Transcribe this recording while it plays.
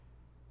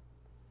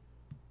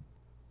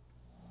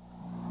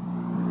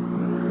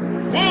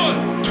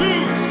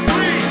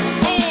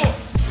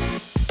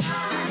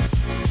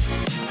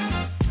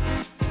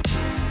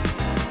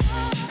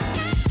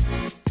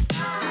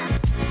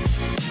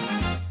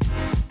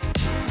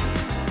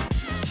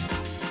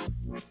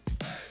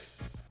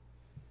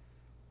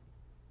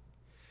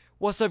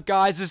What's up,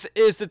 guys? This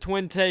is the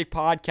Twin Take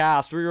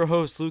Podcast. We're your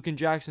hosts, Luke and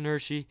Jackson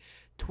Hershey,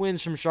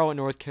 twins from Charlotte,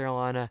 North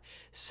Carolina.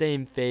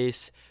 Same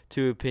face,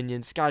 two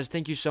opinions. Guys,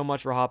 thank you so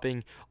much for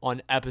hopping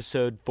on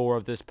episode 4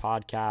 of this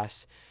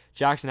podcast.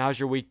 Jackson, how's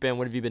your week been?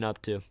 What have you been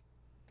up to?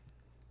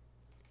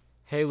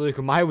 Hey, Luke.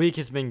 My week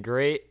has been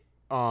great.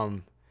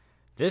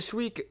 This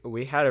week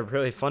we had a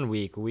really fun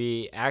week.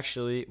 We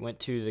actually went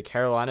to the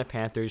Carolina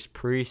Panthers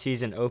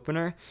preseason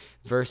opener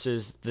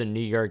versus the New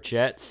York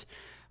Jets.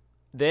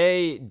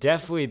 They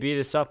definitely beat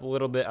us up a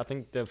little bit. I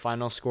think the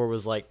final score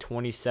was like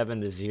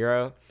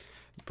 27-0.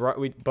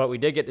 But we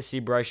did get to see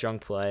Bryce Young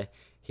play.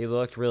 He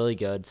looked really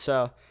good.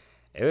 So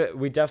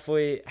we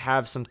definitely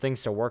have some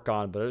things to work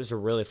on, but it was a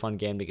really fun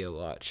game to go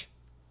watch.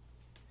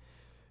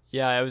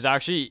 Yeah, it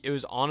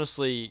was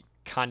honestly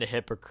kind of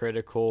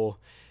hypocritical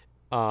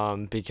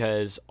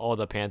because all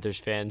the Panthers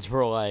fans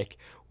were like,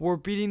 we're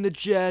beating the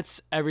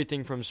Jets.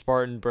 Everything from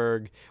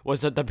Spartanburg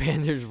was that the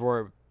Panthers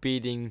were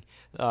beating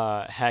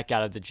heck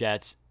out of the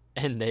Jets,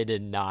 and they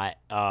did not.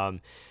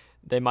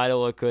 They might have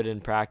looked good in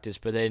practice,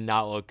 but they did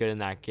not look good in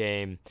that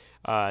game.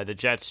 The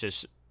Jets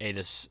just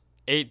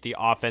ate the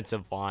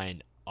offensive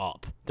line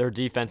up. Their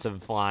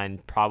defensive line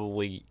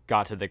probably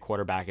got to the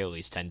quarterback at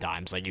least 10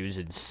 times. Like, it was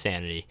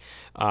insanity.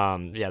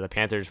 The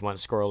Panthers went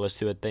scoreless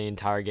to it the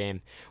entire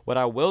game. What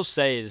I will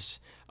say is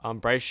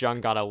Bryce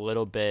Young got a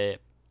little bit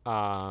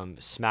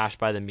smashed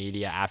by the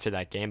media after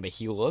that game, but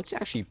he looked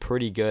actually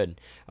pretty good.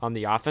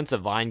 The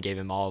offensive line gave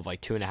him all of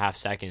like 2.5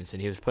 seconds,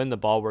 and he was putting the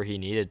ball where he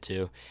needed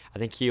to. I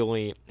think he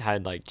only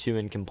had like 2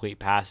 incomplete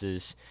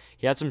passes.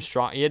 He had some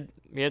strong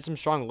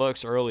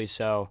looks early,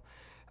 so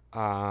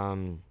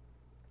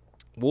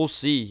we'll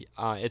see.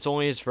 It's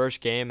only his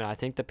first game, and I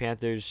think the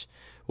Panthers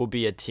will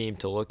be a team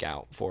to look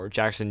out for.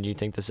 Jackson, do you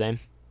think the same?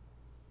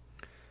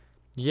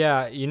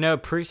 Yeah,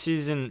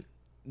 preseason,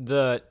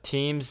 the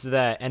teams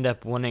that end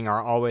up winning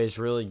are always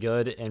really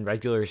good in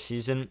regular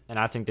season, and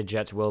I think the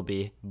Jets will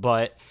be.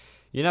 But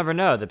you never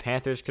know. The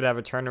Panthers could have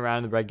a turnaround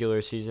in the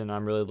regular season.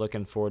 I'm really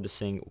looking forward to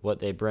seeing what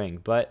they bring.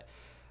 But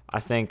I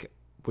think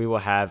we will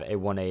have a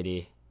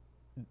 180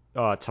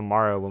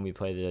 tomorrow when we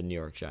play the New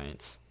York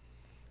Giants.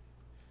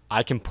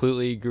 I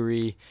completely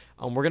agree.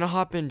 We're going to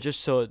hop in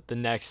just to the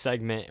next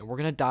segment, and we're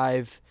going to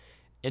dive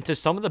into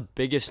some of the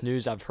biggest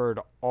news I've heard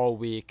all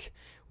week,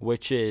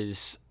 which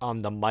is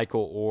the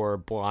Michael Oher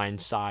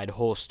blindside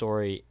whole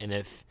story. And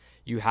if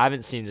you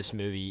haven't seen this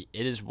movie,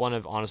 it is one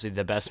of, honestly,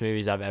 the best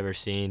movies I've ever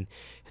seen.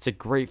 It's a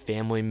great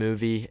family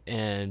movie,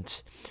 and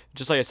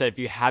just like I said, if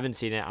you haven't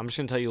seen it, I'm just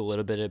going to tell you a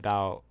little bit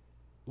about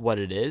what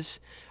it is.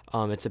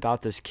 It's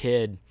about this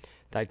kid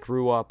that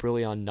grew up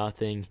really on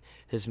nothing.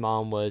 His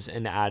mom was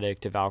an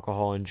addict of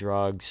alcohol and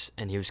drugs,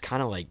 and he was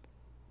kind of like,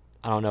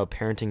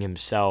 parenting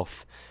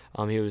himself.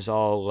 He was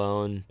all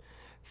alone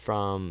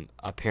from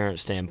a parent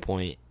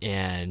standpoint,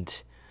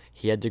 and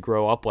he had to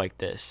grow up like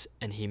this.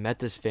 And he met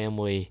this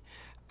family,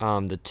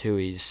 the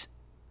Tuohys,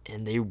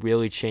 and they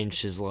really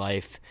changed his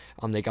life.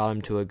 They got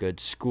him to a good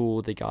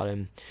school, they got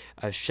him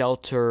a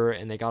shelter,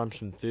 and they got him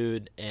some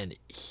food, and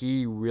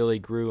he really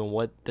grew. And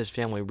what this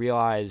family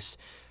realized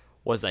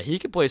was that he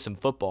could play some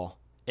football.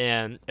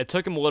 And it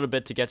took him a little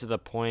bit to get to the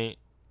point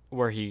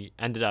where he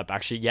ended up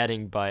actually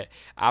getting, but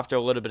after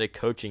a little bit of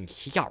coaching,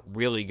 he got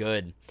really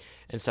good.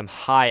 And some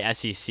high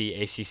SEC,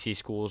 ACC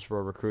schools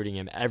were recruiting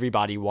him.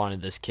 Everybody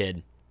wanted this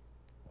kid.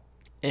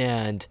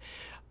 And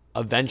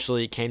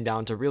eventually it came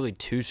down to really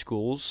 2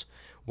 schools,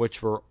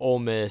 which were Ole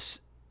Miss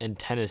and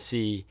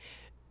Tennessee.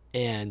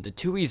 And the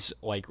Tuohys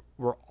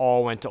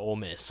all went to Ole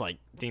Miss. Like,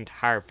 the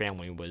entire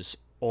family was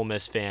Ole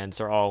Miss fans.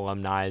 They're all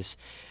alumni.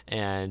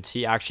 And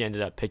he actually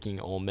ended up picking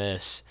Ole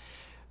Miss.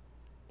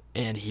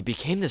 And he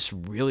became this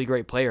really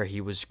great player. He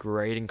was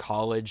great in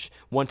college,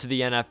 went to the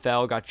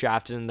NFL, got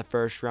drafted in the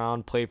first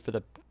round, played for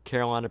the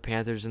Carolina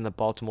Panthers and the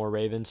Baltimore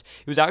Ravens.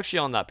 He was actually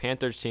on that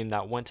Panthers team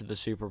that went to the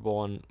Super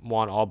Bowl and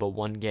won all but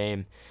one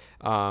game.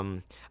 I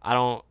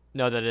don't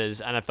know that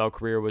his NFL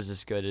career was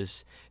as good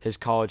as his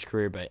college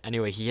career, but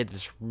anyway, he had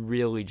this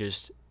really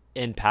just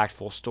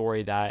impactful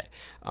story that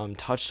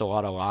touched a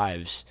lot of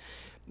lives.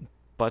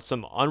 But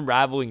some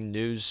unraveling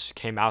news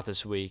came out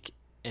this week,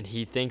 and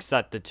he thinks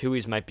that the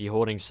Tuohys might be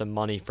holding some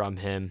money from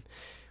him,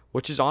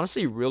 which is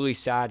honestly really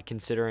sad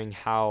considering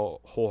how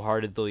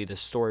wholeheartedly the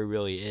story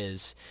really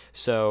is.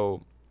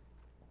 So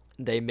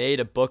they made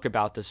a book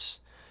about this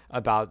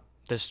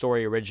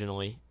story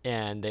originally,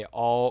 and they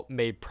all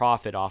made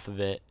profit off of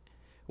it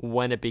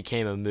when it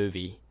became a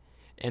movie.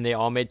 And they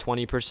all made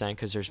 20%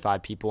 because there's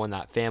 5 people in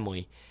that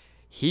family.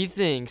 He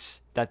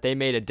thinks that they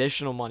made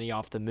additional money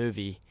off the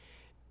movie,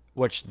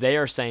 which they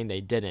are saying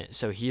they didn't.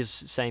 So he's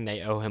saying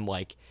they owe him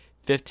like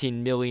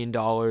 $15 million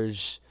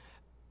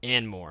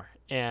and more.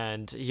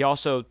 And he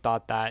also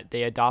thought that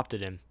they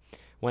adopted him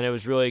when it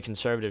was really a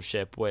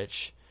conservatorship,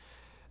 which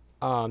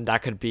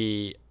that could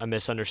be a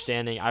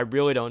misunderstanding. I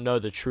really don't know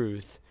the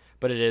truth,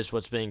 but it is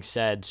what's being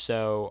said.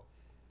 So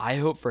I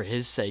hope for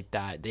his sake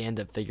that they end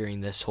up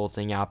figuring this whole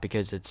thing out,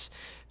 because it's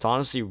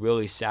honestly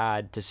really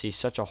sad to see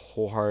such a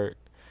whole heart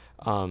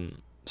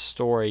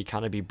story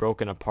kind of be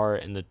broken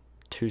apart, and the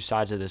two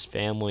sides of this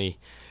family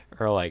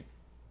are like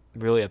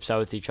really upset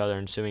with each other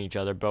and suing each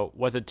other. But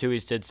what the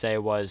Tuohys did say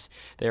was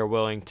they are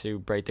willing to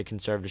break the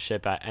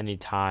conservatorship at any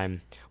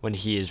time when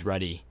he is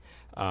ready.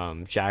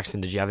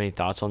 Jackson, did you have any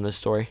thoughts on this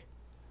story?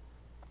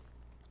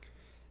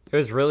 It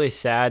was really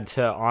sad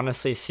to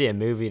honestly see a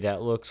movie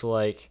that looks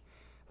like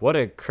what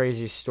a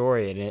crazy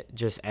story, and it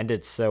just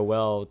ended so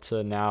well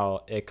to now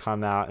it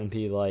come out and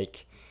be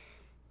like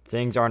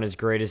things aren't as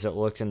great as it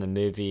looked in the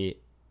movie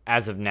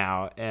as of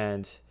now.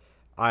 And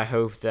I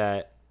hope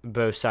that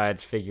both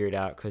sides figure it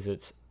out because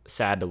it's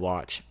sad to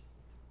watch.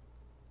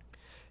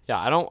 Yeah,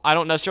 I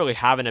don't necessarily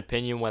have an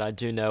opinion. What I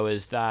do know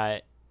is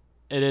that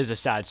it is a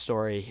sad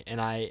story,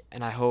 and I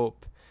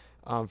hope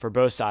for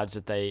both sides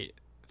that they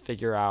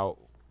figure out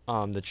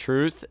the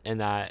truth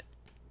and that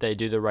they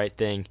do the right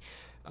thing,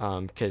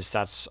 because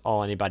that's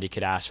all anybody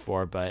could ask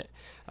for. But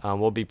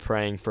we'll be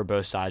praying for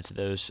both sides of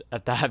those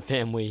at that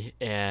family,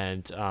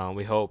 and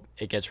we hope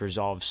it gets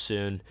resolved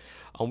soon.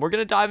 We're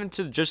gonna dive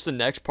into just the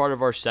next part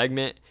of our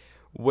segment,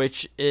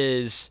 which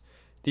is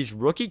these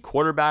rookie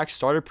quarterbacks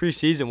started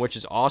preseason, which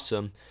is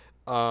awesome.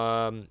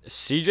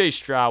 C.J.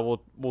 Stroud,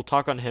 we'll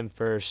talk on him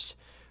first.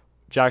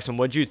 Jackson,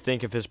 what did you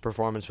think of his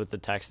performance with the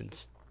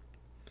Texans?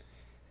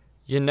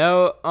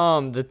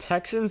 The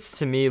Texans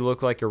to me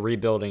look like a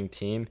rebuilding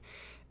team.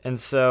 And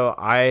so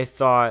I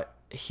thought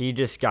he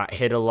just got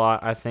hit a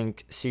lot. I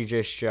think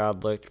CJ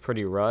Stroud looked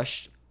pretty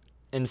rushed.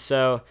 And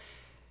so,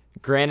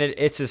 granted,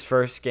 it's his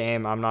first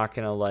game. I'm not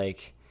going to,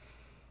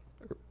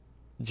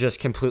 just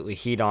completely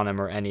heat on him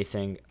or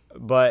anything.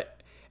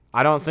 But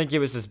I don't think it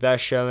was his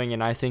best showing,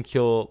 and I think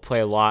he'll play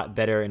a lot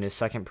better in his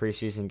second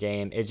preseason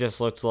game. It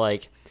just looked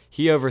like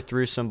he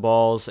overthrew some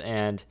balls,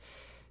 and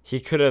he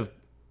could have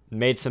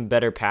made some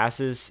better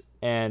passes,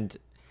 and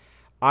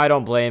I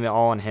don't blame it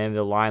all on him.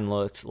 The line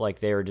looked like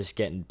they were just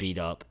getting beat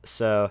up.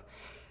 So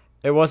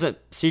it wasn't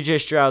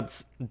CJ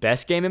Stroud's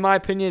best game in my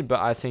opinion, but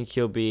I think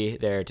he'll be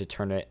there to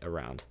turn it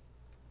around.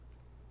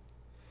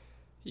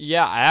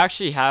 Yeah, I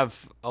actually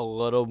have a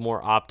little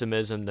more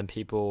optimism than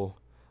people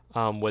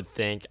would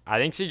think. I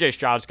think CJ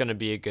Stroud's going to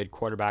be a good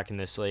quarterback in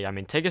this league. I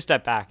mean, take a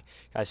step back,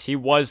 guys. He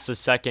was the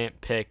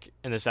second pick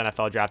in this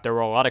NFL draft. There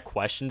were a lot of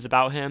questions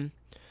about him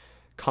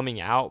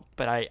coming out,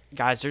 but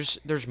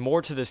there's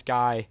more to this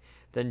guy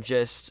than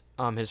just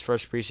his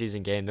first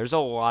preseason game. There's a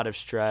lot of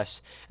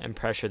stress and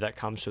pressure that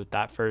comes with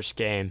that first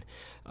game.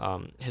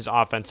 His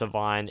offensive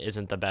line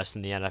isn't the best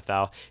in the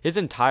NFL. His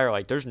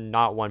entire, there's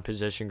not one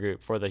position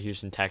group for the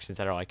Houston Texans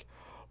that are like,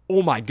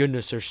 oh my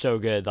goodness, they're so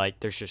good.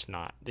 There's just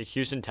not. The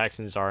Houston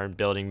Texans are in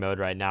building mode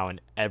right now in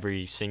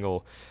every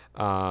single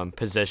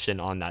position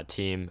on that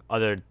team,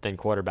 other than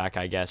quarterback,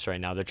 I guess,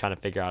 right now. They're trying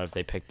to figure out if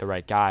they picked the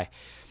right guy.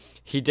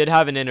 He did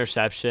have an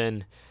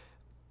interception,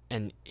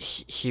 and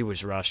he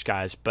was rushed,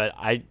 guys. But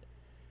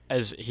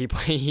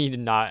he did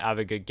not have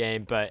a good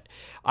game. But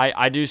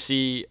I do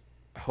see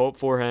hope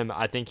for him.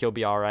 I think he'll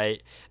be all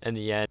right in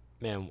the end.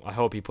 Man, I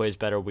hope he plays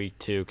better week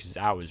 2 because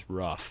that was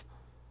rough.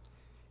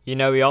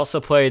 We also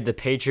played the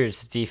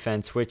Patriots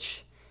defense,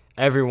 which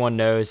everyone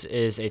knows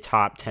is a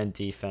top 10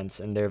 defense,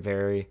 and they're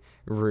very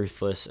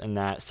ruthless in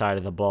that side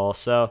of the ball.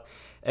 So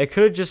it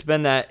could have just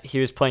been that he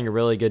was playing a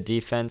really good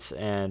defense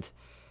and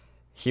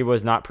he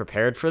was not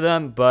prepared for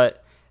them.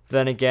 But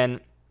then again,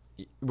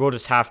 we'll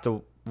just have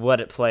to let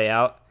it play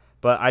out.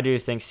 But I do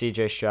think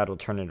CJ Stroud will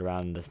turn it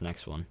around in this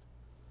next one.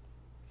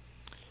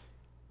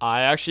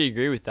 I actually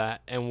agree with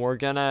that. And we're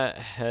going to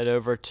head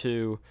over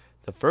to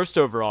the first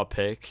overall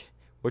pick,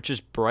 which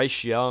is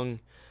Bryce Young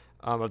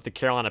of the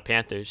Carolina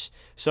Panthers.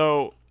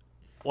 So,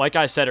 like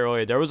I said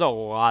earlier, there was a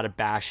lot of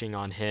bashing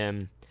on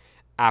him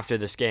after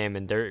this game,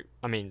 and there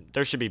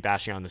should be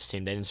bashing on this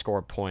team. They didn't score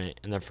a point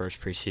in their first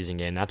preseason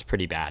game. That's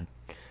pretty bad.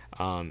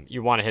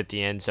 You want to hit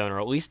the end zone or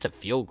at least a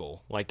field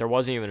goal. There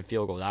wasn't even a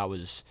field goal.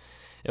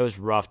 It was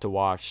rough to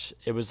watch.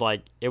 It was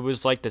like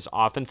this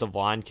offensive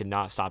line could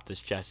not stop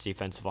this Jets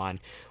defensive line,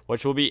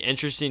 which will be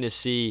interesting to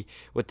see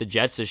with the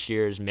Jets this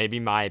year. Is maybe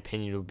my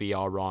opinion will be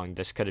all wrong.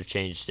 This could have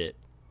changed it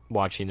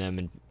watching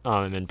them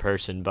in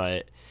person.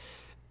 But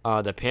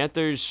the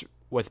Panthers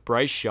with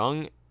Bryce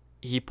Young,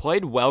 he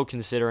played well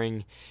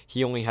considering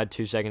he only had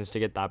 2 seconds to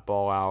get that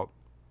ball out.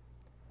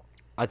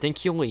 I think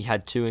he only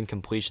had 2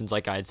 incompletions,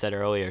 like I had said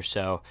earlier.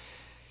 So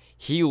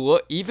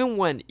even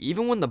when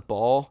the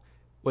ball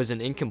was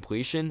an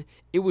incompletion,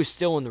 it was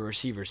still in the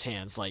receiver's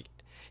hands.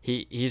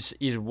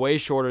 He's way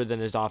shorter than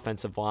his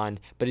offensive line,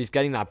 but he's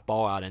getting that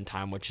ball out in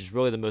time, which is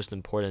really the most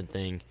important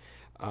thing.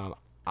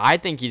 I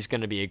think he's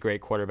going to be a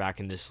great quarterback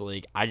in this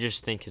league. I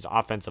just think his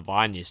offensive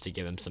line needs to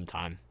give him some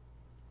time.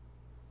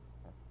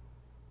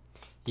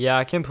 Yeah,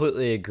 I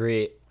completely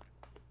agree.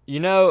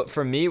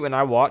 For me, when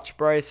I watch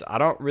Bryce, I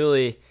don't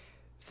really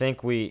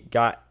think we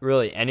got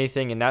really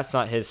anything, and that's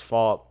not his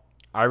fault.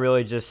 I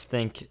really just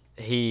think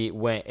he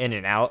went in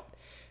and out.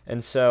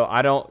 And so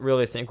I don't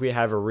really think we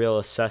have a real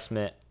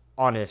assessment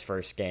on his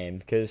first game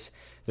because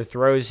the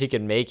throws he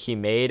could make, he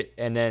made,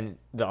 and then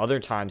the other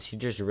times he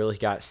just really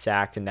got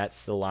sacked, and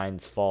that's the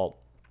line's fault.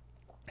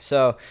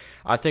 So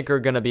I think we're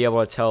going to be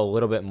able to tell a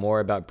little bit more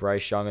about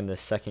Bryce Young in the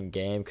second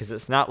game because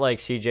it's not like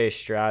CJ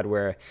Stroud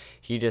where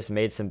he just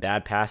made some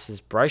bad passes.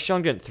 Bryce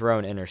Young didn't throw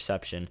an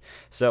interception,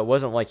 so it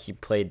wasn't like he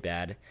played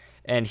bad.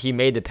 And he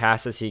made the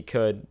passes he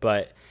could,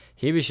 but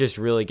he was just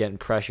really getting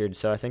pressured.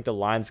 So I think the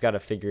line's got to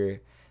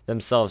figure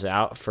themselves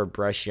out for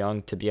Bryce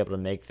Young to be able to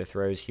make the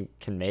throws he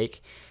can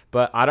make.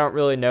 But I don't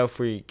really know if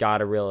we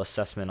got a real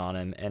assessment on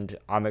him, and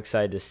I'm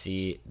excited to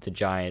see the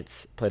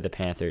Giants play the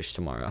Panthers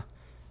tomorrow.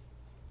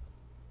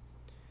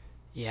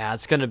 Yeah,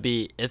 it's gonna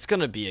be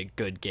a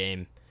good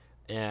game,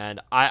 and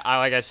I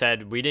like I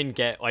said, we didn't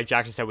get like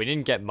Jackson said, we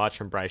didn't get much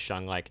from Bryce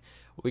Young. Like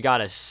we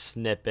got a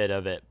snippet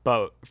of it,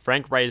 but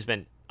Frank Wright has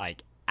been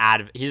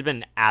he's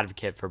been an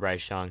advocate for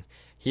Bryce Young.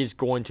 He's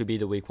going to be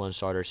the Week 1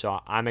 starter, so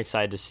I'm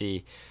excited to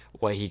see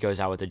what he goes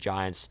out with the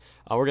Giants.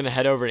 We're gonna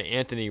head over to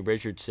Anthony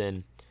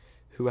Richardson,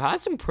 who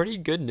has some pretty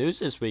good news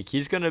this week.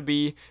 He's gonna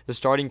be the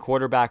starting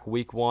quarterback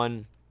Week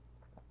 1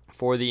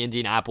 for the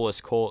Indianapolis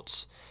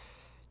Colts.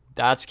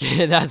 That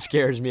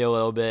scares me a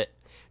little bit,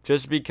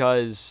 just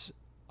because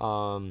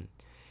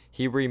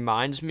he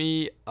reminds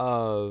me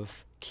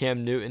of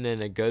Cam Newton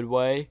in a good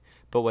way,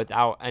 but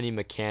without any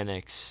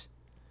mechanics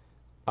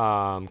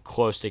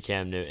close to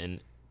Cam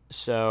Newton.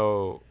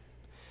 So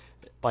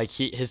like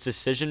his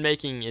decision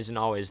making isn't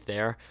always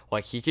there.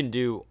 Like he can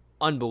do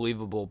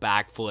unbelievable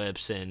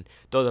backflips and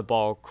throw the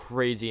ball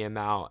crazy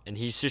amount, and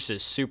he's just a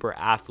super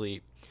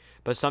athlete.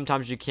 But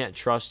sometimes you can't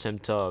trust him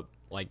to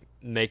like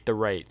make the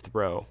right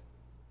throw.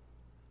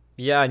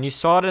 Yeah, and you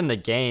saw it in the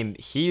game.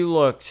 He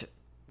looked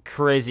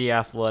crazy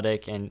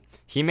athletic, and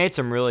he made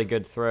some really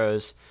good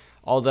throws,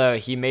 although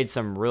he made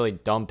some really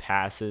dumb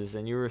passes,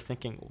 and you were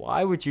thinking,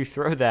 why would you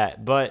throw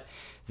that? But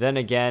then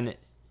again,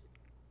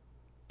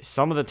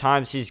 some of the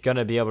times he's going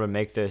to be able to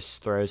make those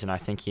throws, and I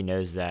think he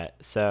knows that.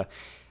 So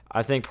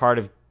I think part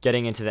of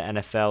getting into the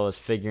NFL is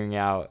figuring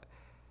out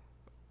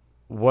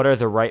what are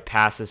the right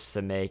passes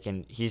to make,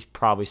 and he's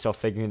probably still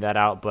figuring that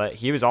out. But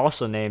he was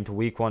also named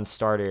Week 1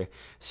 starter,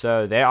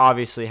 so they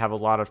obviously have a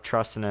lot of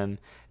trust in him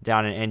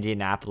down in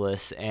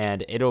Indianapolis,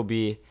 and it'll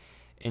be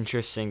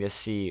interesting to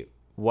see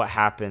what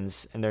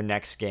happens in their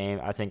next game.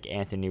 I think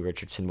Anthony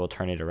Richardson will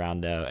turn it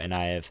around, though, and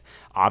I have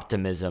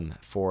optimism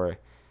for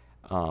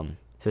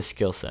his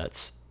skill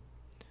sets.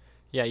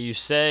 Yeah, you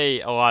say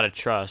a lot of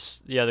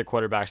trust. The other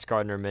quarterback's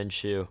Gardner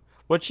Minshew,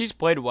 which he's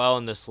played well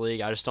in this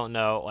league. I just don't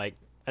know, like,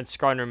 it's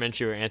Gardner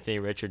Minshew or Anthony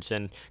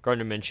Richardson.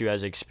 Gardner Minshew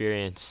has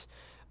experience,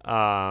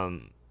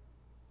 but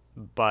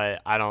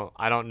I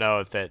don't know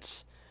if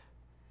it's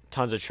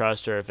tons of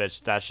trust or if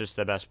that's just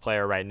the best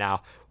player right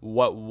now.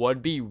 What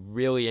would be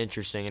really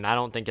interesting, and I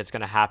don't think it's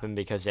gonna happen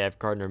because they have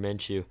Gardner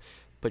Minshew,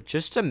 but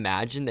just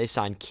imagine they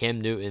sign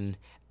Cam Newton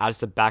as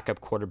the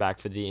backup quarterback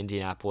for the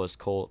Indianapolis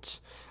Colts,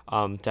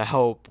 to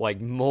help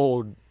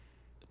mold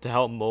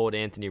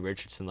Anthony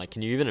Richardson. Like,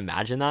 can you even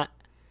imagine that?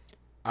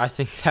 I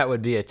think that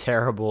would be a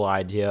terrible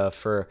idea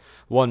for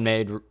one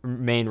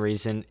main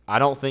reason. I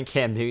don't think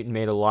Cam Newton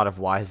made a lot of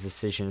wise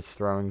decisions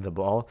throwing the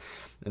ball.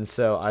 And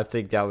so I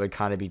think that would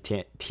kind of be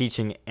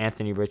teaching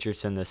Anthony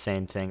Richardson the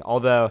same thing.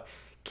 Although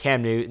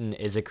Cam Newton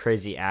is a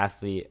crazy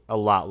athlete, a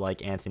lot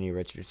like Anthony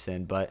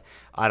Richardson. But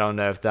I don't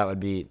know if that would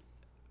be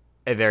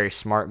a very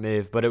smart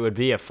move. But it would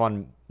be a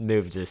fun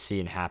move to see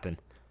and happen.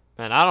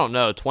 Man, I don't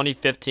know.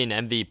 2015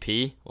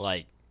 MVP?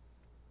 Like,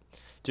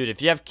 dude,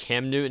 if you have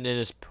Cam Newton in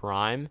his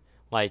prime,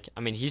 like, I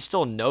mean, he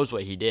still knows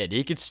what he did.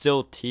 He could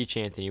still teach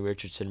Anthony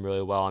Richardson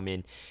really well. I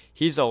mean,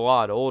 he's a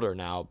lot older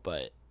now,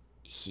 but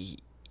he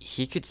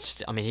could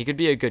he could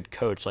be a good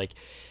coach. Like,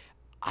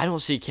 I don't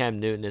see Cam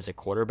Newton as a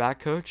quarterback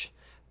coach,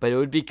 but it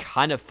would be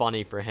kind of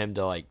funny for him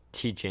to like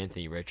teach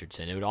Anthony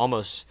Richardson. It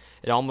almost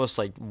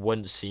like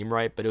wouldn't seem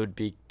right, but it would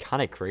be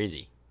kind of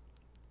crazy.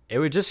 It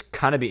would just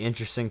kind of be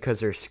interesting because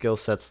their skill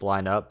sets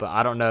line up, but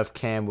I don't know if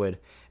Cam would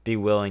be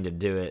willing to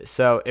do it.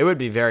 So it would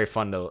be very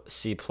fun to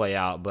see play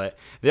out. But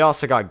they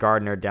also got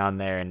Gardner down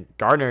there, and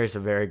Gardner is a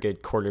very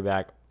good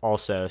quarterback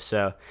also.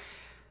 So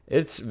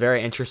it's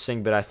very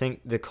interesting, but I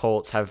think the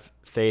Colts have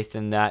faith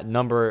in that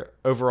number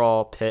 4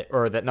 overall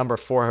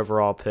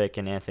pick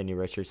in Anthony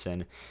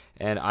Richardson,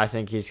 and I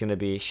think he's going to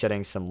be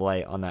shedding some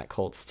light on that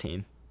Colts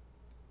team.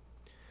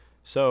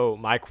 So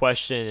my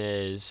question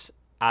is,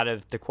 out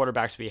of the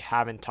quarterbacks we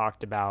haven't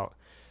talked about,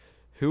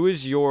 who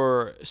is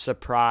your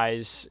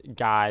surprise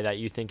guy that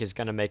you think is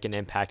going to make an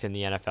impact in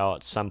the NFL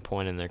at some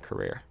point in their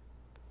career?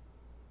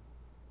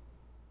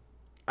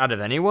 Out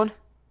of anyone?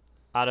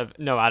 Out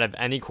of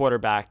any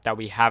quarterback that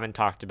we haven't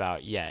talked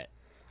about yet.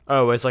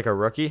 Oh, it's like a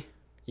rookie?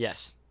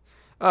 Yes.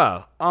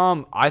 Oh,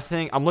 I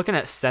think I'm looking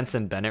at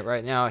Stetson Bennett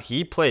right now.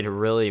 He played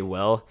really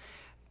well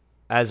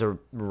as a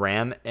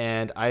Ram,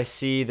 and I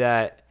see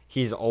that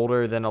he's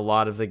older than a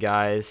lot of the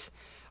guys.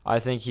 I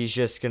think he's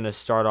just going to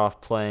start off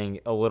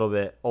playing a little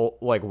bit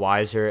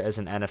wiser as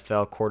an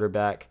NFL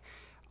quarterback.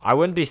 I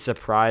wouldn't be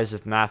surprised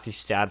if Matthew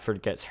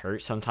Stafford gets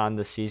hurt sometime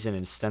this season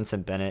and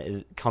Stetson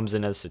Bennett comes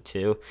in as the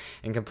 2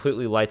 and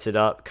completely lights it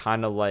up,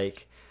 kind of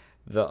like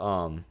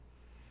the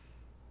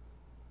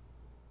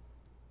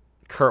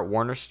Kurt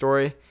Warner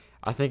story.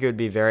 I think it would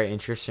be very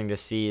interesting to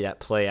see that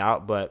play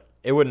out, but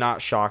it would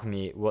not shock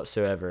me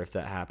whatsoever if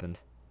that happened.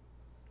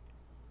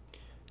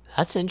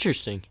 That's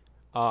interesting.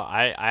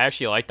 I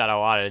actually like that a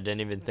lot. I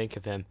didn't even think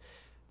of him.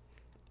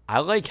 I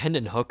like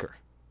Hendon Hooker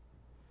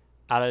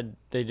out of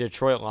the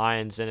Detroit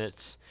Lions, and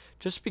it's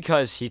just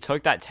because he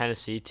took that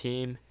Tennessee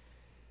team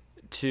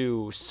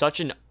to such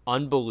an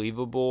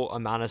unbelievable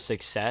amount of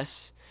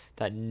success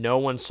that no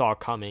one saw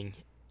coming.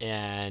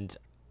 And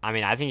I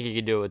mean, I think he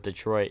could do it with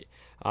Detroit.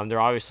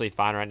 They're obviously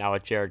fine right now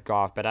with Jared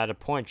Goff, but at a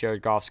point,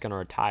 Jared Goff's going to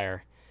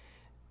retire,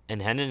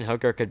 and Hendon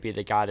Hooker could be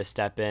the guy to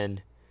step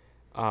in.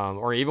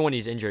 Or even when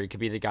he's injured, could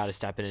be the guy to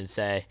step in and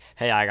say,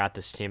 hey, I got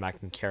this team. I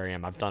can carry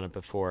him. I've done it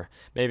before.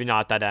 Maybe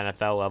not at that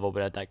NFL level,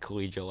 but at that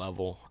collegiate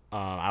level.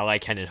 I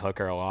like Hendon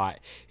Hooker a lot.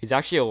 He's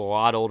actually a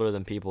lot older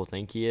than people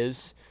think he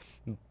is,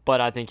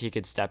 but I think he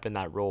could step in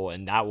that role,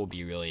 and that will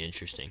be really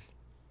interesting.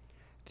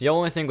 The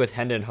only thing with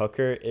Hendon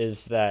Hooker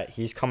is that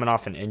he's coming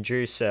off an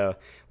injury, so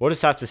we'll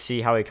just have to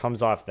see how he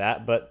comes off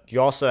that. But you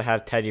also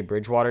have Teddy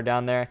Bridgewater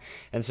down there,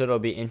 and so it'll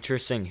be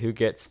interesting who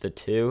gets the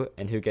 2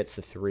 and who gets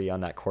the 3 on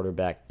that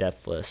quarterback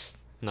depth list.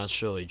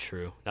 That's really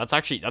true. That's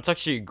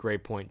actually a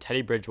great point.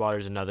 Teddy Bridgewater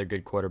is another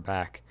good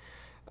quarterback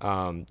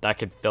that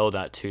could fill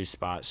that 2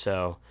 spot.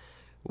 So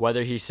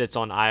whether he sits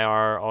on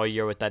IR all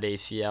year with that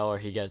ACL or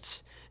he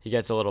gets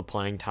a little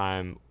playing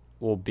time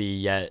will be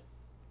yet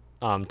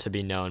to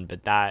be known.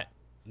 But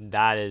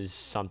that is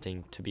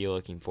something to be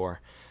looking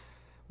for.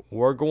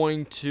 We're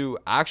going to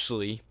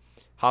actually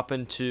hop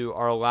into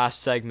our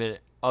last segment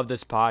of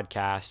this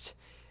podcast,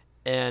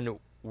 and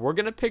we're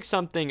going to pick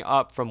something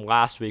up from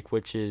last week,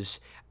 which is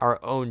our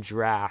own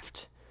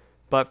draft.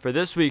 But for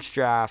this week's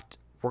draft,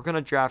 we're going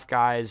to draft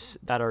guys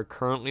that are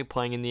currently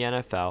playing in the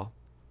NFL,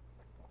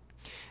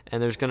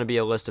 and there's going to be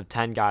a list of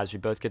 10 guys. We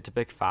both get to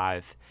pick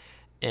 5.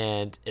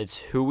 And it's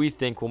who we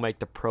think will make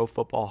the Pro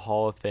Football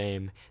Hall of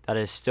Fame that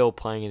is still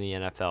playing in the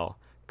NFL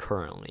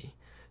currently.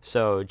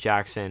 So,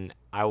 Jackson,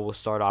 I will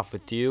start off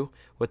with you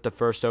with the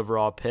first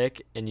overall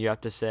pick, and you have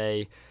to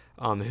say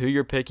who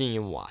you're picking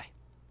and why.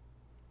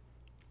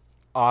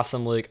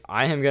 Awesome, Luke.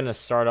 I am going to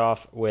start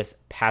off with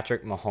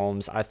Patrick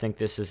Mahomes. I think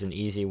this is an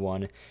easy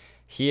one.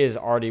 He has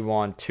already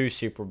won 2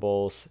 Super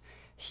Bowls.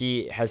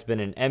 He has been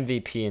an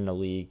MVP in the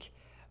league.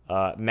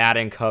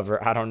 Madden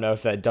cover, I don't know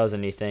if that does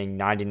anything.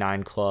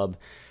 99 club,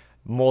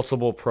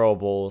 multiple Pro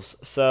Bowls.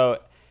 So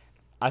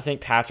I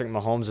think Patrick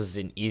Mahomes is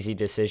an easy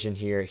decision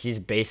here. He's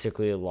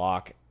basically a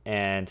lock,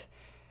 and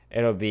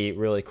it'll be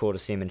really cool to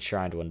see him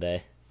enshrined one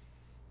day.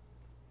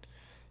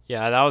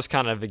 Yeah, that was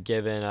kind of a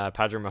given.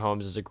 Patrick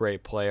Mahomes is a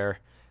great player.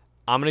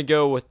 I'm going to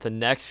go with the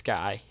next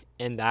guy,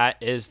 and that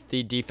is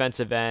the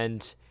defensive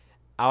end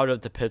out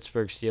of the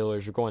Pittsburgh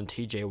Steelers. We're going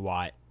TJ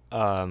Watt.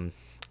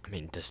 I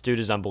mean, this dude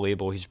is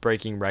unbelievable. He's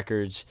breaking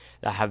records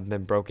that haven't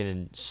been broken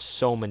in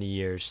so many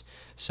years.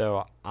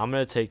 So I'm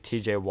going to take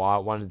TJ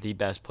Watt, one of the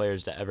best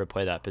players to ever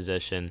play that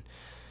position.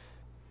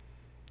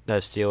 The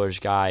Steelers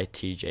guy,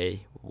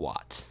 TJ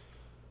Watt.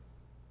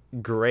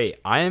 Great.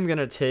 I am going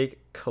to take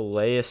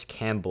Calais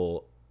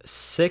Campbell,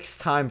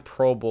 6-time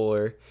Pro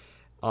Bowler,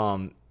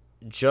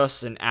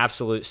 just an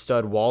absolute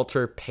stud.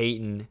 Walter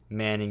Payton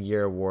Manning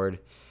Year Award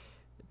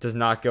does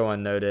not go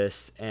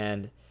unnoticed,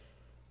 and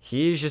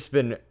he's just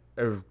been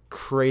a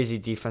crazy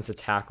defensive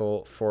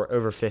tackle for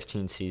over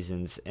 15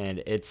 seasons,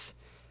 and it's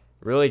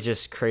really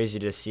just crazy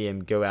to see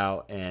him go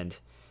out and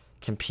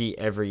compete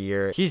every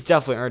year. He's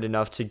definitely earned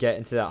enough to get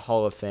into that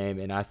Hall of Fame,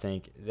 and I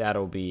think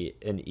that'll be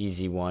an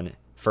easy one.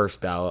 First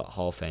ballot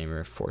Hall of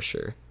Famer for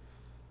sure.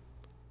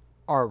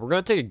 All right, we're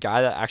going to take a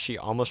guy that actually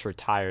almost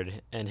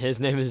retired, and his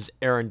name is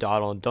Aaron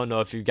Donald. Don't know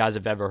if you guys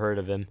have ever heard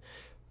of him,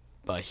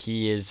 but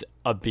he is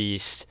a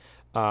beast.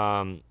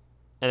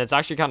 And it's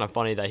actually kind of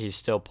funny that he's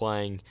still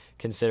playing,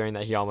 considering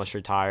that he almost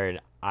retired.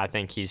 I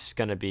think he's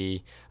going to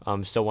be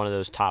still one of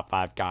those top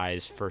 5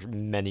 guys for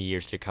many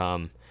years to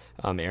come.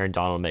 Aaron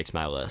Donald makes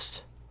my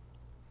list.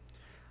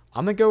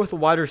 I'm going to go with a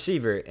wide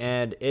receiver,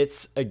 and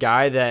it's a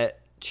guy that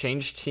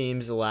changed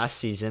teams last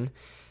season.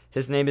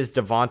 His name is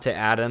Devonta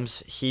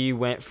Adams. He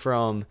went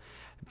from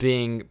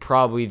being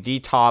probably the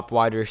top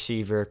wide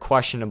receiver,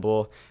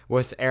 questionable,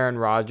 with Aaron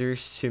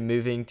Rodgers, to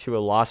moving to a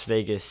Las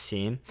Vegas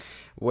team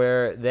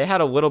where they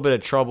had a little bit of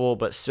trouble,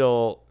 but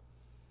still,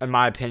 in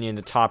my opinion,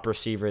 the top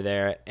receiver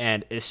there,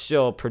 and is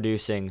still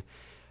producing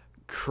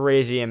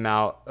crazy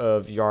amount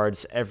of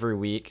yards every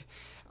week.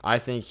 I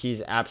think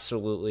he's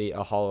absolutely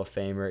a Hall of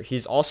Famer.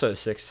 He's also a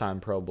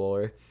 6-time Pro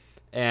Bowler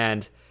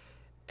and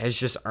has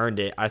just earned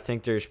it. I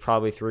think there's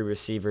probably 3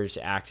 receivers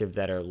active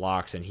that are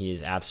locks, and he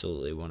is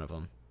absolutely one of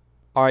them.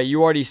 All right,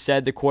 you already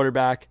said the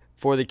quarterback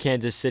for the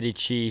Kansas City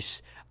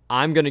Chiefs.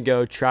 I'm going to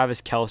go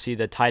Travis Kelce,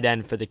 the tight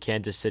end for the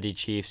Kansas City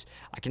Chiefs.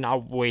 I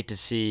cannot wait to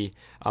see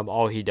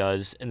all he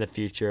does in the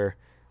future.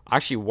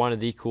 Actually, one of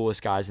the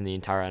coolest guys in the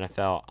entire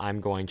NFL. I'm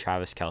going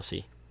Travis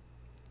Kelce.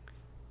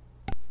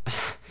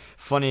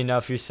 Funny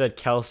enough, you said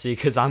Kelce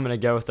because I'm going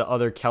to go with the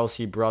other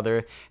Kelce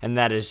brother, and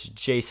that is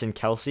Jason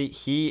Kelce.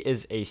 He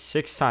is a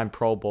 6-time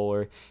Pro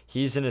Bowler.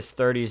 He's in his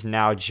 30s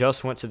now,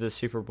 just went to the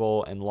Super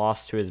Bowl and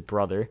lost to his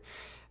brother.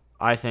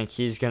 I think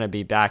he's going to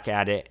be back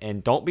at it,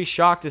 and don't be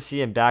shocked to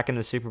see him back in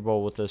the Super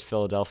Bowl with those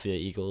Philadelphia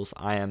Eagles.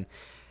 That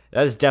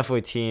is definitely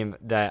a team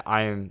that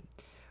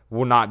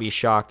will not be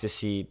shocked to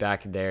see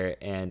back there,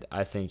 and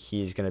I think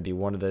he's going to be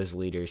one of those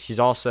leaders. He's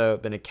also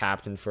been a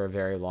captain for a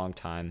very long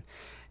time,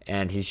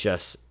 and he's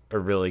just a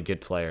really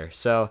good player.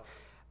 So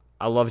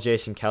I love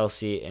Jason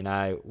Kelce, and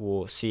I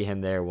will see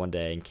him there one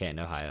day in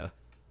Canton, Ohio.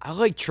 I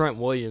like Trent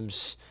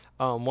Williams,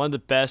 one of the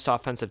best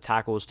offensive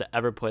tackles to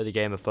ever play the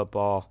game of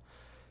football.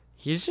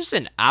 He's just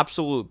an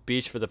absolute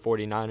beast for the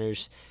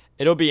 49ers.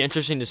 It'll be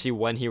interesting to see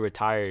when he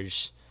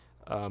retires,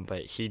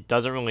 but he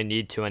doesn't really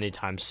need to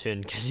anytime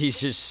soon because he's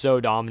just so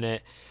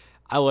dominant.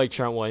 I like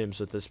Trent Williams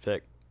with this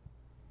pick.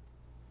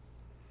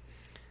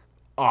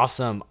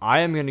 Awesome. I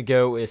am going to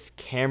go with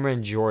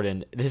Cameron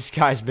Jordan. This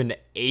guy's been to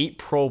 8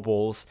 Pro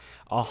Bowls,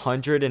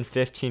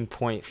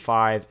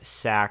 115.5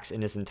 sacks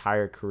in his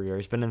entire career.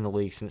 He's been in the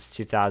league since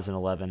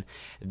 2011.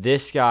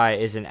 This guy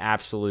is an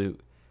absolute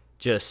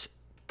just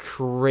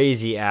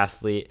crazy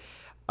athlete.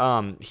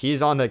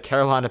 He's on the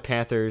Carolina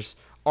Panthers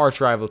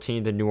arch rival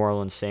team, the New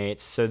Orleans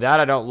Saints. So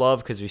that I don't love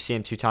because we see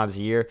him 2 times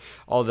a year,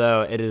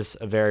 although it is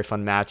a very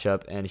fun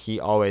matchup, and he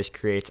always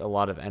creates a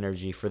lot of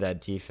energy for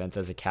that defense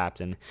as a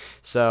captain.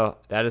 So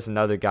that is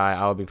another guy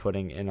I'll be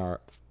putting in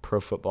our Pro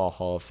Football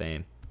Hall of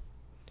Fame.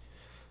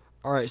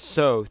 All right,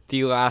 so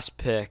the last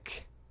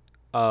pick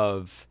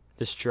of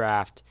this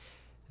draft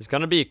is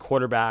going to be a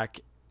quarterback,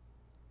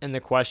 and the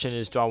question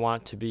is, do I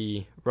want it to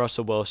be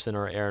Russell Wilson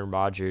or Aaron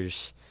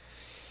Rodgers?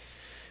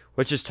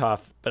 Which is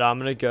tough, but I'm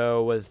going to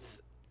go with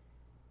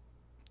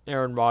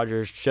Aaron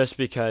Rodgers just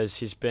because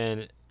he's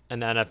been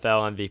an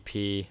NFL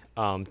MVP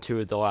 2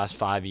 of the last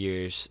 5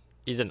 years.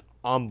 He's an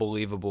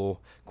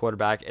unbelievable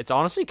quarterback. It's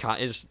honestly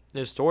his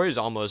story is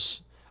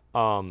almost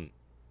kind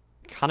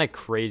of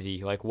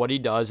crazy. Like what he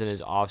does in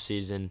his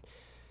offseason,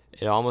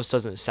 it almost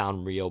doesn't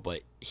sound real,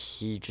 but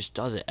he just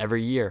does it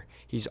every year.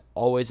 He's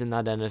always in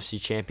that NFC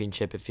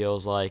Championship, it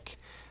feels like.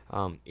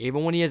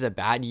 Even when he has a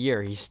bad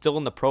year, he's still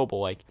in the Pro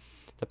Bowl. Like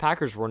the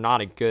Packers were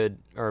not a good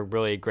or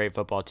really a great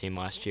football team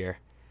last year.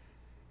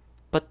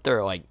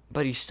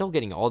 But he's still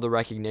getting all the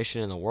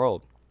recognition in the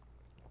world.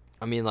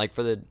 I mean, like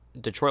for the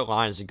Detroit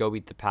Lions to go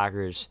beat the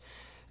Packers,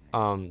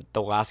 the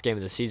last game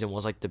of the season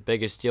was like the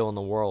biggest deal in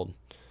the world.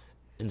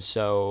 And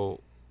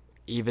so,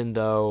 even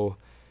though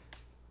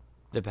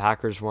the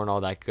Packers weren't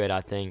all that good,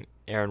 I think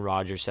Aaron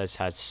Rodgers has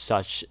had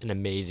such an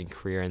amazing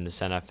career in this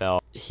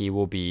NFL. He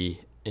will be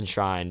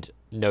enshrined,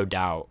 no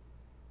doubt,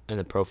 in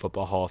the Pro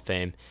Football Hall of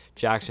Fame.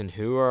 Jackson,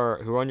 who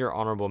are on your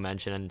honorable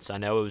mentions? I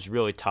know it was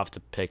really tough to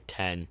pick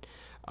 10.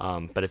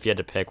 But if you had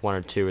to pick 1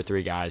 or 2 or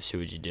 3 guys, who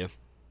would you do?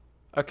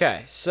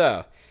 Okay,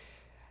 so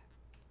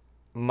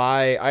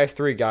I have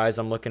 3 guys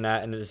I'm looking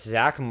at, and it's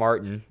Zach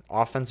Martin,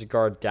 offensive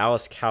guard,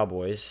 Dallas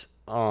Cowboys.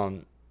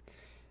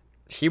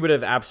 He would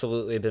have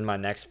absolutely been my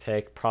next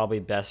pick, probably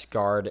best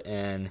guard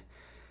in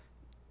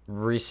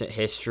recent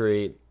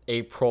history,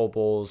 8 Pro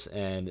Bowls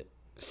and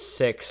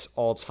 6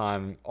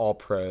 all-time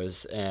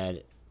All-Pros,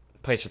 and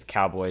plays for the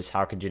Cowboys.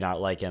 How could you not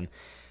like him?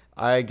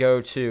 I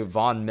go to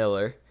Von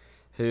Miller,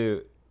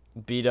 who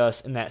beat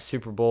us in that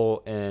Super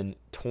Bowl in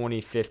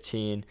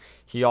 2015.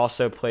 He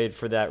also played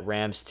for that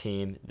Rams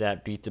team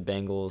that beat the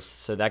Bengals.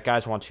 So that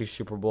guy's won 2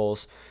 Super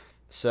Bowls.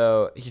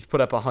 So he's put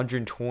up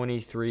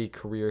 123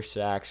 career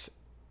sacks.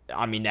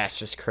 I mean, that's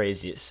just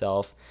crazy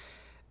itself.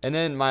 And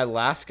then my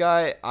last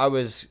guy I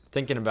was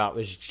thinking about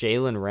was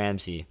Jalen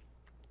Ramsey.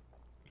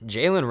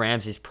 Jalen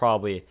Ramsey's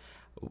probably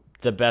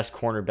the best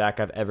cornerback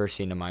I've ever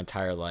seen in my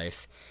entire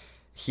life.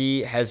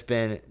 He has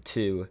been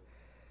to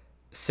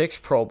 6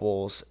 Pro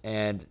Bowls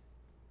and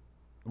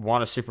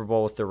won a Super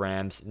Bowl with the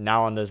Rams.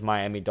 Now on those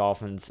Miami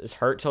Dolphins. Is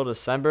hurt till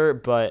December,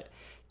 but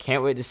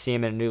can't wait to see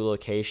him in a new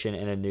location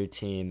and a new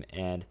team.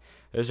 And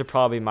those are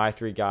probably my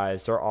 3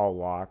 guys. They're all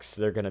locks.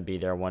 They're going to be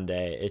there one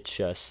day. It's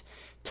just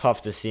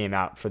tough to see him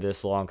out for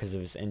this long because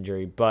of his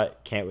injury,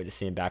 but can't wait to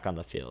see him back on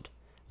the field.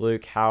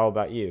 Luke, how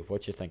about you?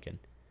 What you thinking?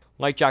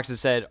 Like Jackson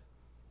said,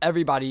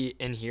 everybody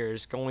in here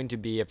is going to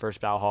be a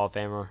first ballot Hall of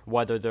Famer,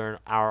 whether they're in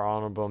our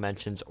honorable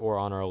mentions or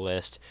on our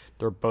list.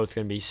 They're both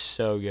going to be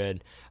so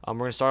good. We're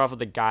going to start off with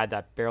the guy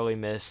that barely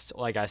missed,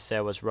 like I said,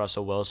 was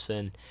Russell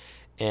Wilson,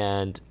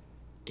 and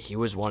he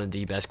was one of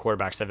the best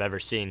quarterbacks I've ever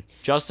seen.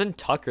 Justin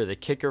Tucker, the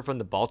kicker from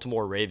the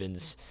Baltimore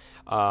Ravens,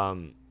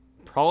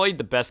 probably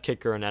the best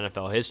kicker in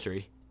NFL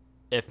history,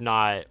 if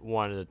not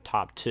one of the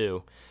top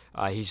 2.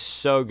 He's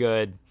so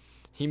good.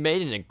 He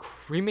made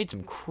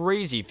some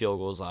crazy field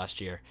goals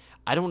last year.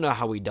 I don't know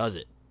how he does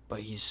it, but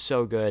he's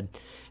so good,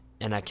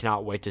 and I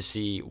cannot wait to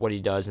see what he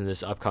does in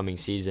this upcoming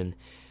season.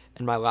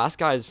 And my last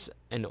guy's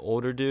an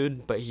older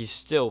dude, but he's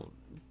still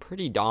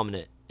pretty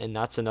dominant, and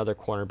that's another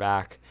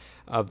cornerback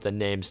of the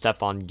name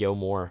Stephon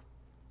Gilmore.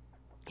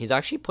 He's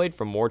actually played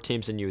for more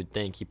teams than you would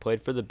think. He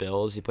played for the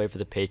Bills, he played for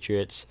the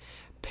Patriots,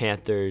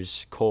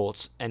 Panthers,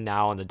 Colts, and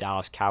now on the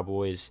Dallas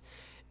Cowboys.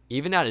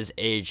 Even at his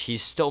age,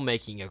 he's still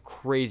making a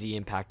crazy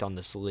impact on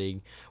this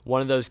league.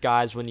 One of those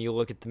guys, when you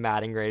look at the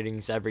Madden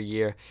ratings every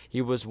year,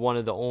 he was one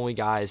of the only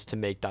guys to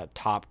make that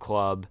top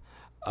club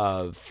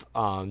of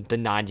the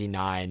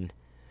 99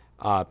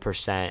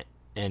 percent,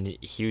 and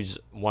he was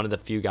one of the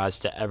few guys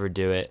to ever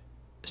do it.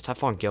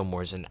 Stephon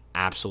Gilmore is an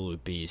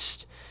absolute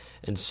beast,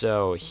 and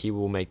so he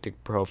will make the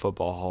Pro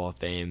Football Hall of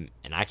Fame,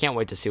 and I can't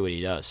wait to see what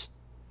he does.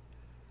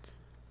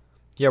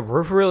 Yeah,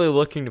 we're really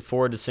looking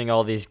forward to seeing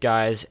all these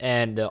guys,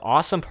 and the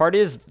awesome part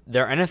is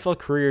their NFL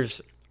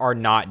careers are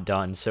not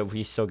done, so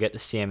we still get to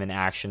see them in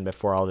action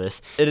before all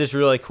this. It is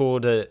really cool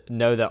to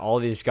know that all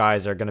these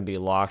guys are going to be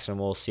locks, and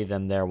we'll see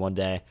them there one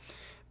day.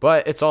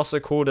 But it's also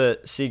cool to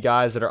see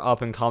guys that are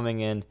up and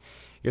coming, and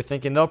you're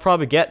thinking they'll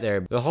probably get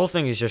there. The whole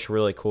thing is just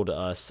really cool to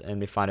us, and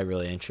we find it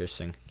really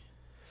interesting.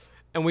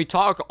 And we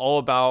talk all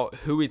about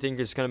who we think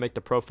is going to make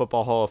the Pro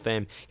Football Hall of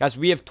Fame. Guys,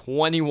 we have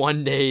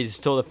 21 days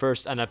till the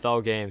first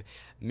NFL game.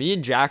 Me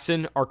and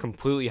Jackson are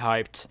completely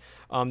hyped.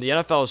 The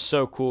NFL is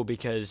so cool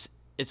because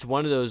it's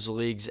one of those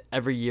leagues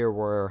every year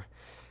where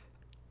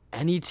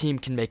any team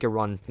can make a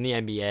run. In the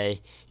NBA,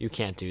 you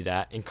can't do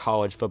that. In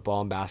college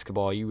football and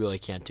basketball, you really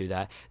can't do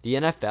that. The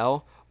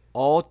NFL,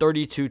 all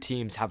 32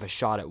 teams have a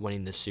shot at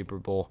winning the Super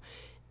Bowl.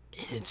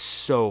 It's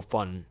so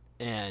fun,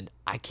 and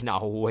I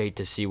cannot wait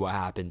to see what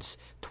happens.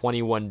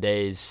 21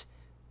 days,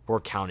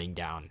 we're counting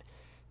down.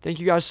 Thank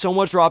you guys so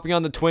much for hopping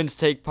on the Twins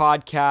Take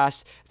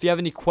podcast. If you have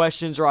any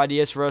questions or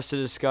ideas for us to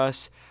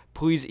discuss,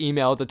 please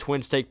email the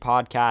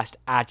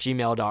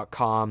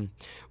twinstakepodcast@gmail.com.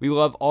 We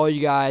love all you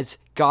guys.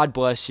 God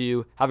bless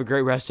you. Have a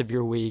great rest of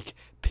your week.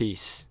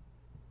 Peace.